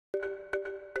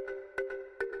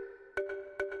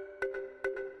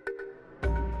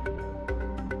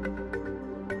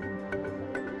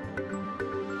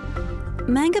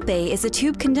Mangabey is a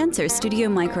tube condenser studio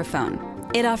microphone.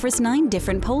 It offers 9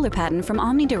 different polar patterns from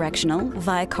omnidirectional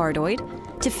via cardioid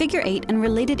to figure 8 and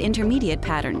related intermediate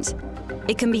patterns.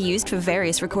 It can be used for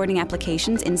various recording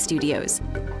applications in studios.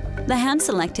 The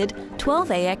hand-selected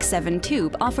 12AX7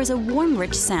 tube offers a warm,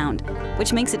 rich sound,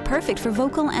 which makes it perfect for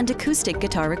vocal and acoustic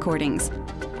guitar recordings.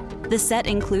 The set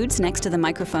includes, next to the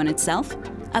microphone itself,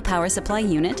 a power supply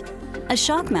unit, a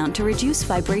shock mount to reduce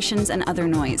vibrations and other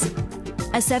noise,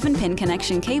 a 7-pin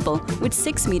connection cable with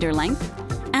 6-meter length,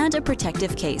 and a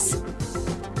protective case.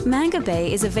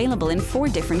 Mangabey is available in 4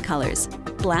 different colors: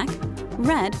 black,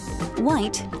 red,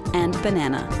 white, and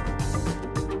banana.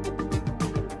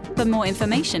 For more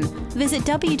information, visit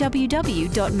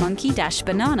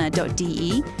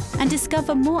www.monkey-banana.de and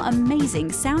discover more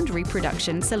amazing sound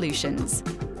reproduction solutions.